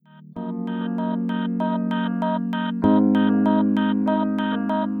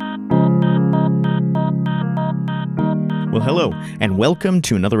Well, hello, and welcome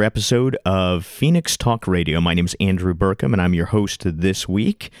to another episode of Phoenix Talk Radio. My name's Andrew Burkham, and I'm your host this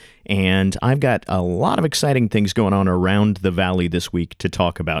week. And I've got a lot of exciting things going on around the Valley this week to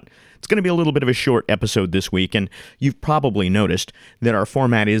talk about. It's going to be a little bit of a short episode this week, and you've probably noticed that our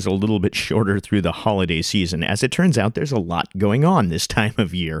format is a little bit shorter through the holiday season. As it turns out, there's a lot going on this time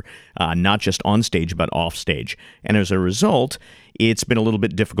of year, not just on stage, but off stage. And as a result, it's been a little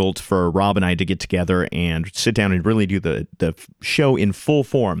bit difficult for Rob and I to get together and sit down and really do the show in full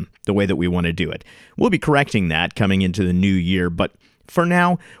form the way that we want to do it. We'll be correcting that coming into the new year, but for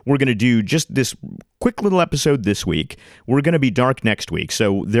now, we're going to do just this quick little episode this week. We're going to be dark next week,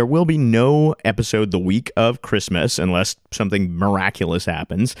 so there will be no episode the week of Christmas unless something miraculous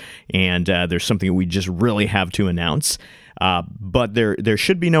happens, and there's something we just really have to announce. But there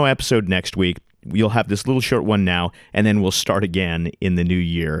should be no episode next week. You'll have this little short one now, and then we'll start again in the new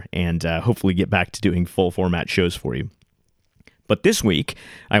year and hopefully get back to doing full format shows for you. But this week,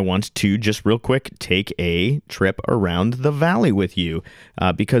 I want to just real quick take a trip around the Valley with you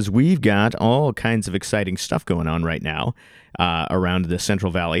because we've got all kinds of exciting stuff going on right now around the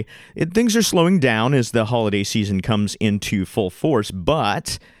Central Valley. Things are slowing down as the holiday season comes into full force,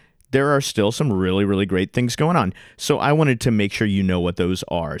 but there are still some really, really great things going on. So I wanted to make sure you know what those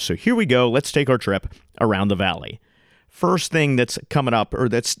are. So here we go. Let's take our trip around the Valley. First thing that's coming up, or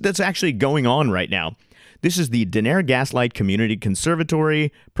that's actually going on right now, this is the Denair Gaslight Community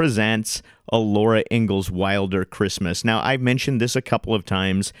Conservatory presents a Laura Ingalls Wilder Christmas. Now, I've mentioned this a couple of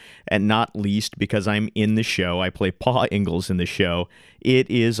times, and not least because I'm in the show. I play Pa Ingalls in the show. It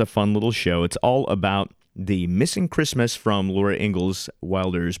is a fun little show. It's all about the missing Christmas from Laura Ingalls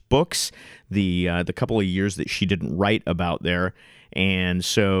Wilder's books, the couple of years that she didn't write about there. And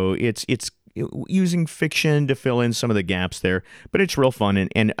so it's using fiction to fill in some of the gaps there, but it's real fun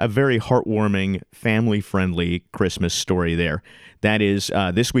and a very heartwarming, family-friendly Christmas story there. That is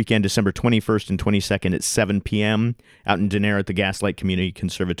this weekend, December 21st and 22nd at 7 p.m. out in Denair at the Gaslight Community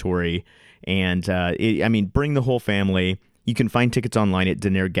Conservatory. And, bring the whole family. You can find tickets online at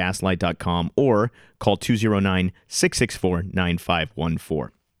denairgaslight.com or call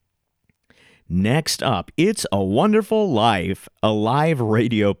 209-664-9514. Next up, It's a Wonderful Life, a live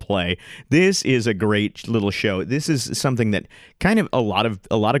radio play. This is a great little show. This is something that kind of a lot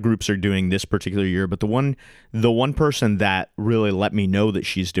of groups are doing this particular year, but the one person that really let me know that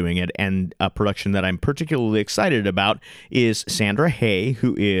she's doing it, and a production that I'm particularly excited about, is Sandra Hay,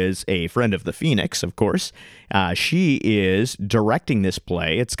 who is a friend of the Phoenix, of course. She is directing this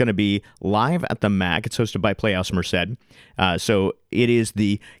play. It's going to be live at the MAC. It's hosted by Playhouse Merced. So it is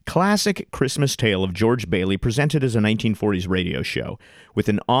the classic Christmas tale of George Bailey presented as a 1940s radio show, with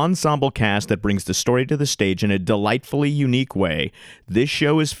an ensemble cast that brings the story to the stage in a delightfully unique way. This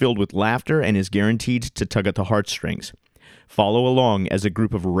show is filled with laughter and is guaranteed to tug at the heartstrings. Follow along as a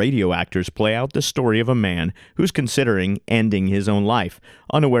group of radio actors play out the story of a man who's considering ending his own life,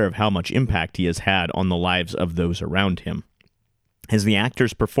 unaware of how much impact he has had on the lives of those around him. As the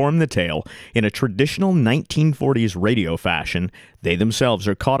actors perform the tale in a traditional 1940s radio fashion, they themselves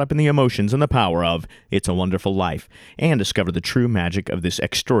are caught up in the emotions and the power of It's a Wonderful Life, and discover the true magic of this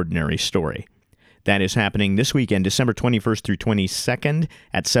extraordinary story. That is happening this weekend, December 21st through 22nd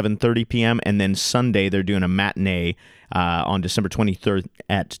at 7:30 p.m., and then Sunday they're doing a matinee on December 23rd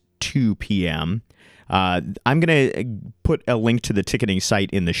at 2 p.m. I'm going to put a link to the ticketing site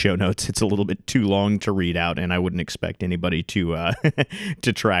in the show notes. It's a little bit too long to read out, and I wouldn't expect anybody to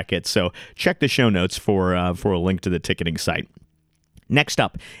to track it. So check the show notes for a link to the ticketing site. Next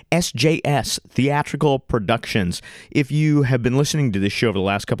up, SJS Theatrical Productions. If you have been listening to this show over the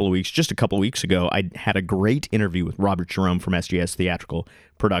last couple of weeks, just a couple of weeks ago, I had a great interview with Robert Jerome from SJS Theatrical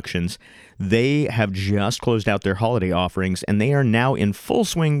Productions. They have just closed out their holiday offerings, and they are now in full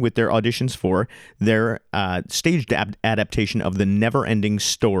swing with their auditions for their staged adaptation of The Never-Ending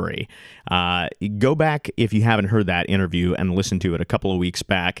Story. Go back, if you haven't heard that interview, and listen to it a couple of weeks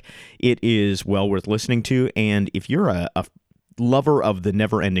back. It is well worth listening to, and if you're a lover of The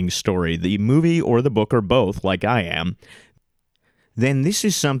Never-Ending Story, the movie or the book or both, like I am, then this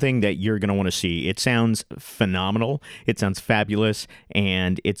is something that you're going to want to see. It sounds phenomenal, it sounds fabulous,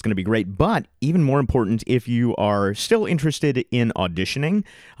 and it's going to be great. But even more important, if you are still interested in auditioning,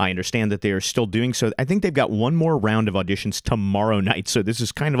 I understand that they are still doing so. I think they've got one more round of auditions tomorrow night, so this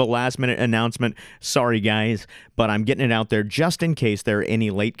is kind of a last-minute announcement. Sorry, guys, but I'm getting it out there just in case there are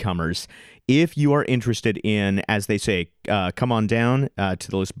any latecomers. If you are interested in, as they say, come on down to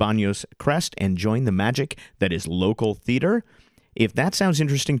the Los Baños Crest and join the magic that is local theater. If that sounds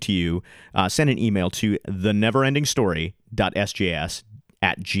interesting to you, send an email to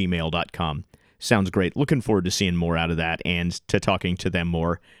theneverendingstory.sjs@gmail.com. Sounds great. Looking forward to seeing more out of that and to talking to them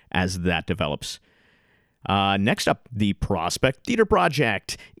more as that develops. Next up, the Prospect Theater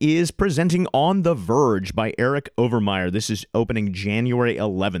Project is presenting On the Verge by Eric Overmyer. This is opening January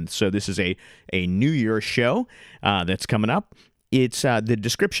 11th, so this is a New Year show that's coming up. It's the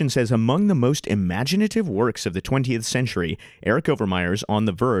description says, among the most imaginative works of the 20th century, Eric Overmyer's On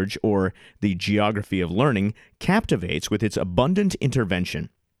the Verge, or The Geography of Learning, captivates with its abundant intervention.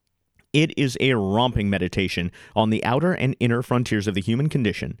 It is a romping meditation on the outer and inner frontiers of the human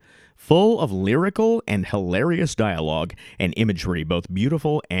condition, full of lyrical and hilarious dialogue and imagery, both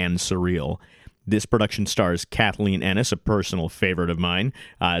beautiful and surreal. This production stars Kathleen Ennis, a personal favorite of mine,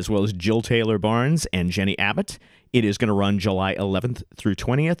 as well as Jill Taylor Barnes and Jenny Abbott. It is going to run July 11th through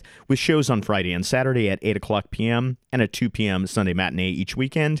 20th, with shows on Friday and Saturday at 8 o'clock p.m. and a 2 p.m. Sunday matinee each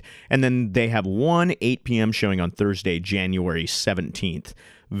weekend. And then they have one 8 p.m. showing on Thursday, January 17th.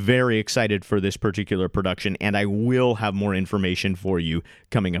 Very excited for this particular production, and I will have more information for you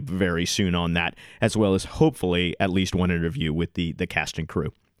coming up very soon on that, as well as hopefully at least one interview with the cast and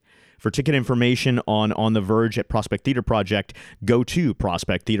crew. For ticket information on the Verge at Prospect Theater Project, go to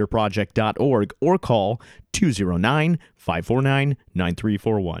prospecttheaterproject.org or call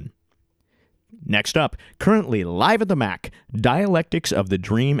 209-549-9341. Next up, currently live at the MAC, Dialectics of the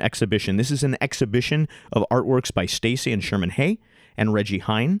Dream exhibition. This is an exhibition of artworks by Stacy and Sherman Hay and Reggie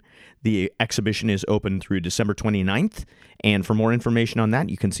Hine. The exhibition is open through December 29th, and for more information on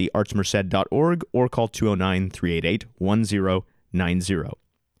that, you can see artsmerced.org or call 209-388-1090.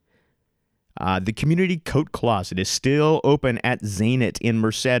 The Community Coat Closet is still open at Zanet in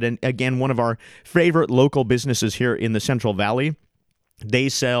Merced, and again, one of our favorite local businesses here in the Central Valley. They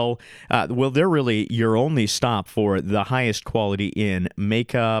sell, they're really your only stop for the highest quality in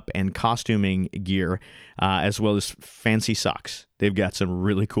makeup and costuming gear, as well as fancy socks. They've got some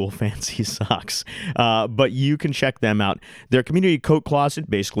really cool fancy socks, but you can check them out. Their Community Coat Closet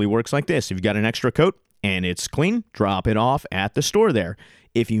basically works like this. If you've got an extra coat and it's clean, drop it off at the store there.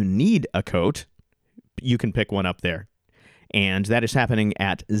 If you need a coat, you can pick one up there. And that is happening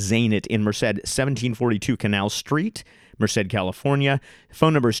at Zanet in Merced, 1742 Canal Street, Merced, California.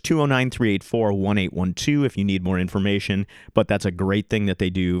 Phone number is 209-384-1812 if you need more information. But that's a great thing that they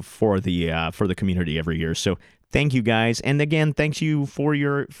do for the community every year. So thank you guys, and again, thanks you for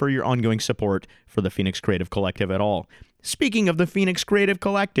your ongoing support for the Phoenix Creative Collective at all. Speaking of the Phoenix Creative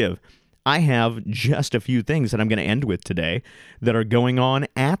Collective, I have just a few things that I'm going to end with today that are going on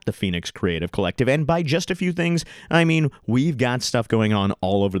at the Phoenix Creative Collective. And by just a few things, I mean we've got stuff going on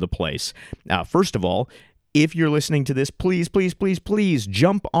all over the place. First of all, if you're listening to this, please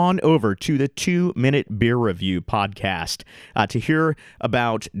jump on over to the 2-Minute Beer Review podcast to hear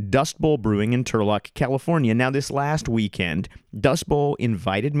about Dust Bowl Brewing in Turlock, California. Now, this last weekend, Dust Bowl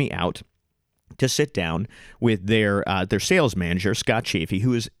invited me out to sit down with their sales manager, Scott Chafee,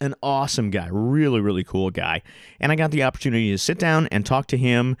 who is an awesome guy, really cool guy. And I got the opportunity to sit down and talk to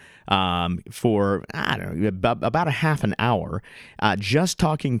him for, I don't know, about a half an hour, just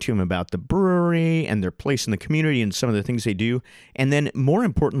talking to him about the brewery and their place in the community and some of the things they do. And then more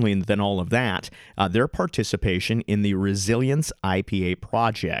importantly than all of that, their participation in the Resilience IPA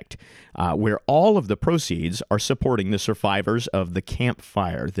project, where all of the proceeds are supporting the survivors of the Camp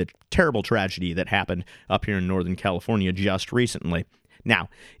Fire, the terrible tragedy that happened up here in Northern California just recently. Now,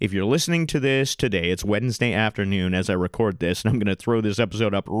 if you're listening to this today, it's Wednesday afternoon as I record this, and I'm going to throw this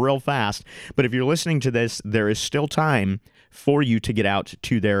episode up real fast, but if you're listening to this, there is still time for you to get out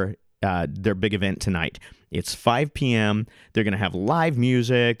to their big event tonight. It's 5 p.m. They're going to have live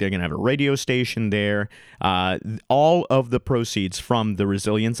music. They're going to have a radio station there. All of the proceeds from the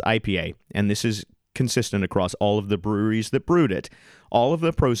Resilience IPA, and this is consistent across all of the breweries that brewed it, all of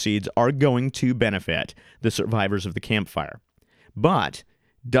the proceeds are going to benefit the survivors of the Camp Fire. But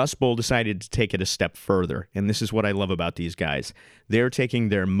Dust Bowl decided to take it a step further, and this is what I love about these guys. They're taking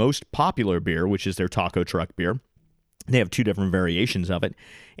their most popular beer, which is their Taco Truck beer. They have 2 different variations of it,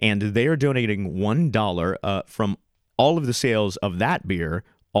 and they are donating $1 from all of the sales of that beer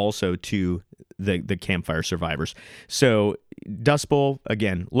also to the campfire survivors. So Dust Bowl,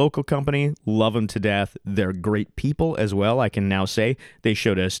 again, local company, love them to death. They're great people as well, I can now say. They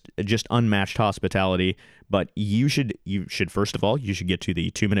showed us just unmatched hospitality, but you should first of all, you should get to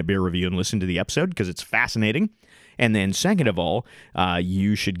the 2-Minute Beer Review and listen to the episode because it's fascinating. And then second of all,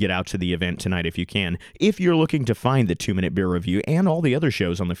 you should get out to the event tonight if you can. If you're looking to find the 2-Minute Beer Review and all the other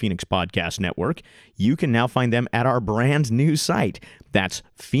shows on the Phoenix Podcast Network, you can now find them at our brand new site. That's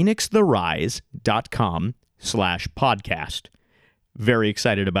phoenixtherise.com/podcast. Very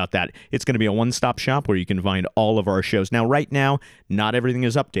excited about that. It's going to be a one-stop shop where you can find all of our shows. Now, right now, not everything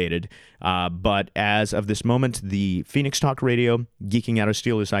is updated, but as of this moment, the Phoenix Talk Radio, Geeking Out of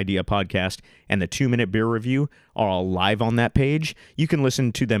Steal This Idea podcast, and the 2-Minute Beer Review are all live on that page. You can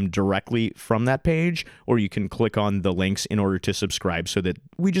listen to them directly from that page, or you can click on the links in order to subscribe so that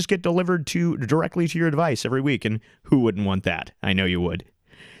we just get delivered directly to your device every week, and who wouldn't want that? I know you would.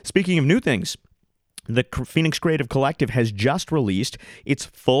 Speaking of new things, the Phoenix Creative Collective has just released its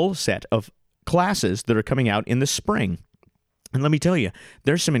full set of classes that are coming out in the spring. And let me tell you,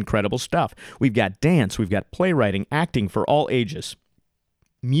 there's some incredible stuff. We've got dance, we've got playwriting, acting for all ages,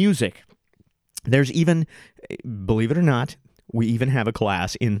 music. There's even, believe it or not, we even have a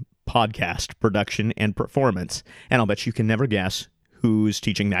class in podcast production and performance. And I'll bet you can never guess who's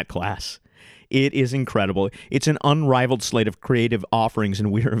teaching that class. It is incredible. It's an unrivaled slate of creative offerings,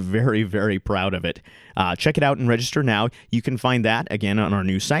 and we are very, very proud of it. Check it out and register now. You can find that, again, on our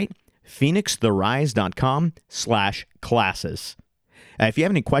new site, phoenixtherise.com/classes. If you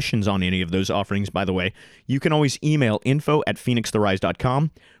have any questions on any of those offerings, by the way, you can always email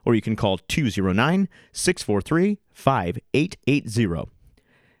info@phoenixtherise.com, or you can call 209-643-5880.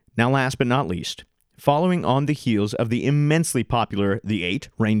 Now, last but not least, following on the heels of the immensely popular The 8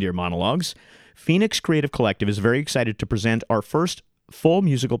 Reindeer Monologues, Phoenix Creative Collective is very excited to present our first full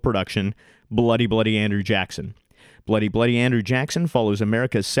musical production, Bloody Bloody Andrew Jackson. Bloody Bloody Andrew Jackson follows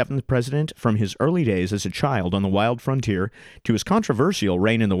America's 7th president from his early days as a child on the wild frontier to his controversial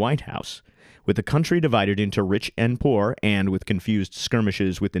reign in the White House. With the country divided into rich and poor, and with confused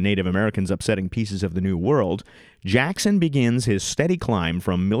skirmishes with the Native Americans upsetting pieces of the New World, Jackson begins his steady climb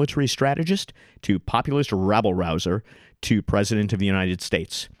from military strategist to populist rabble-rouser to President of the United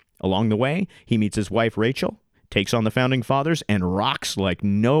States. Along the way, he meets his wife Rachel, takes on the Founding Fathers, and rocks like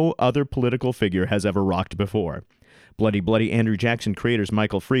no other political figure has ever rocked before. Bloody Bloody Andrew Jackson creators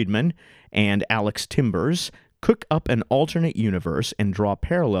Michael Friedman and Alex Timbers cook up an alternate universe and draw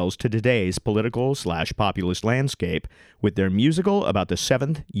parallels to today's political/populist landscape with their musical about the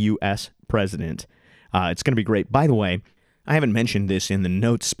 7th U.S. president. It's going to be great. By the way, I haven't mentioned this in the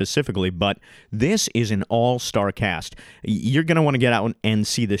notes specifically, but this is an all-star cast. You're going to want to get out and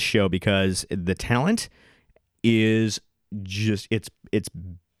see this show because the talent is just, it's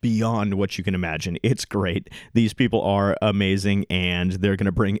beyond what you can imagine. It's great. These people are amazing, and they're going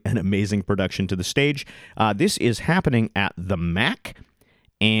to bring an amazing production to the stage. This is happening at the MAC,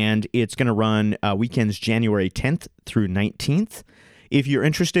 and it's going to run weekends January 10th through 19th. If you're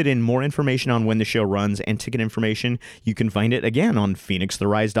interested in more information on when the show runs and ticket information, you can find it again on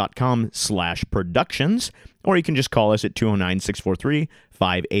phoenixtherise.com/productions, or you can just call us at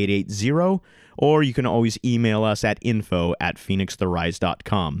 209-643-5880, or you can always email us at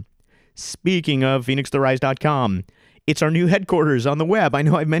info@phoenixtherise.com. Speaking of phoenixtherise.com, it's our new headquarters on the web. I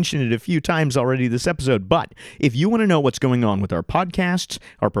know I've mentioned it a few times already this episode, but if you want to know what's going on with our podcasts,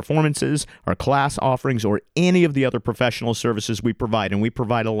 our performances, our class offerings, or any of the other professional services we provide, and we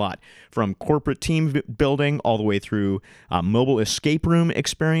provide a lot, from corporate team building all the way through mobile escape room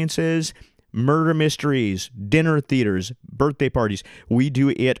experiences, murder mysteries, dinner theaters, birthday parties, we do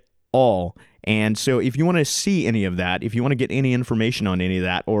it all. And so if you want to see any of that, if you want to get any information on any of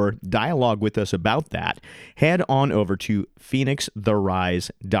that or dialogue with us about that, head on over to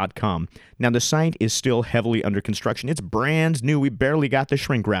phoenixtherise.com. Now, the site is still heavily under construction. It's brand new. We barely got the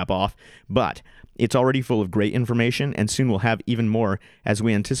shrink wrap off, but it's already full of great information, and soon we'll have even more as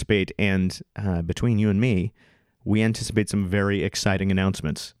we anticipate. And between you and me, we anticipate some very exciting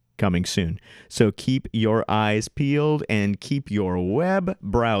announcements coming soon. So keep your eyes peeled and keep your web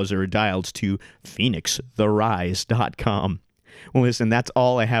browser dialed to phoenixtherise.com. Well, listen, that's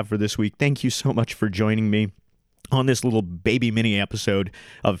all I have for this week. Thank you so much for joining me on this little baby mini episode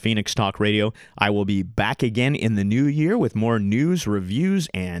of Phoenix Talk Radio. I will be back again in the new year with more news, reviews,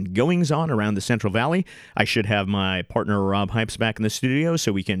 and goings-on around the Central Valley. I should have my partner Rob Hypes back in the studio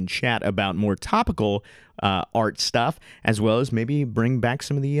so we can chat about more topical art stuff, as well as maybe bring back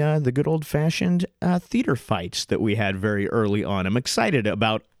some of the good old-fashioned theater fights that we had very early on. I'm excited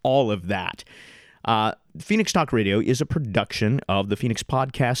about all of that. Phoenix Talk Radio is a production of the Phoenix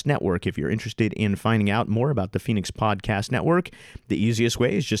Podcast Network. If you're interested in finding out more about the Phoenix Podcast Network, the easiest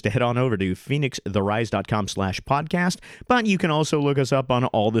way is just to head on over to phoenixtherise.com/podcast, but you can also look us up on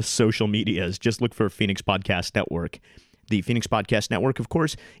all the social medias. Just look for Phoenix Podcast Network. The Phoenix Podcast Network, of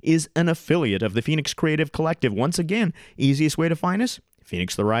course, is an affiliate of the Phoenix Creative Collective. Once again, easiest way to find us,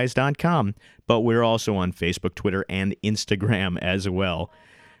 phoenixtherise.com, but we're also on Facebook, Twitter, and Instagram as well.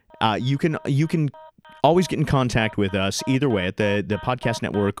 You can always get in contact with us either way at the podcast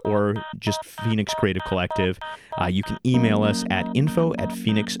network or just Phoenix Creative Collective. You can email us at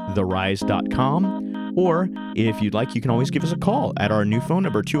info@phoenixtherise.com. Or if you'd like, you can always give us a call at our new phone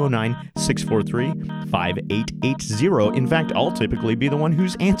number, 209-643-5880. In fact, I'll typically be the one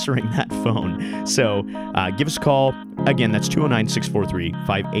who's answering that phone. So give us a call. Again, that's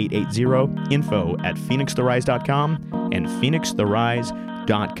 209-643-5880, info@phoenixtherise.com and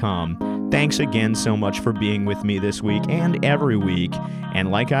phoenixtherise.com. Thanks again so much for being with me this week and every week.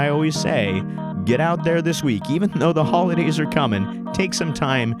 And like I always say, get out there this week. Even though the holidays are coming, take some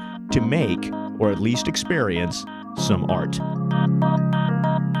time to make, or at least experience, some art.